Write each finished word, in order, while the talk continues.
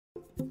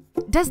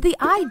does the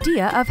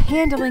idea of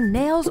handling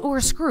nails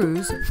or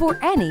screws for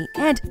any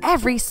and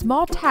every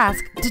small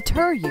task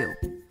deter you?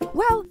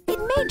 Well, it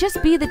may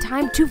just be the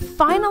time to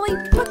finally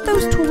put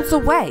those tools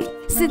away,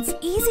 since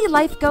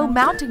EZlifego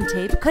mounting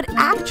tape could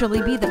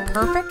actually be the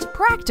perfect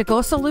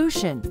practical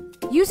solution.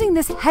 Using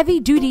this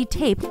heavy-duty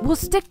tape will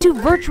stick to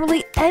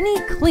virtually any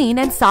clean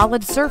and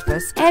solid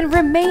surface and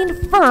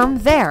remain firm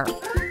there.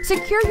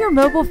 Secure your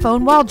mobile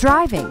phone while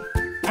driving,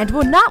 and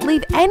will not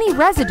leave any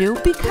residue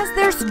because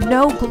there's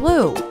no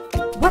glue.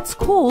 What's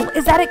cool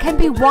is that it can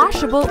be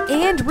washable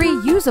and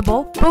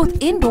reusable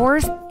both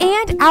indoors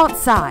and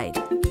outside.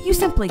 You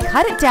simply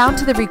cut it down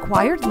to the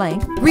required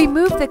length,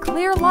 remove the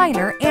clear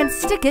liner, and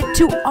stick it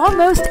to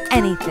almost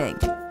anything.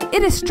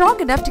 It is strong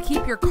enough to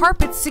keep your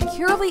carpet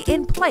securely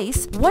in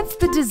place once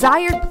the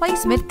desired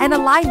placement and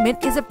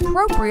alignment is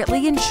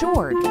appropriately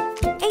ensured.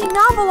 A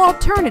novel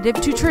alternative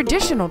to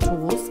traditional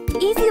tools,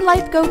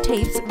 EZlifego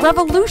tapes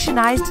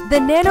revolutionized the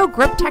Nano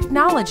grip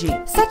technology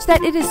such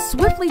that it is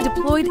swiftly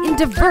deployed in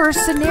diverse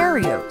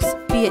scenarios,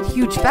 be it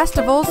huge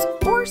festivals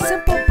or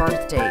simple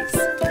birthdays.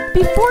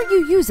 Before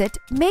you use it,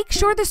 make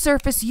sure the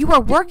surface you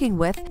are working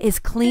with is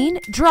clean,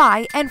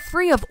 dry, and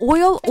free of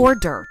oil or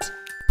dirt.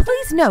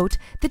 Please note,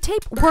 the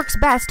tape works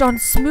best on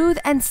smooth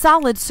and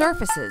solid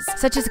surfaces,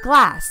 such as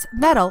glass,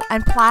 metal,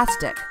 and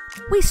plastic.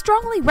 We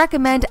strongly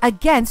recommend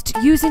against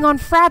using on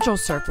fragile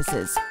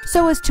surfaces,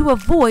 so as to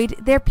avoid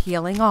their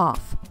peeling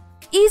off.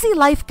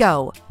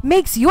 EZlifego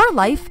makes your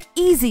life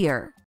easier.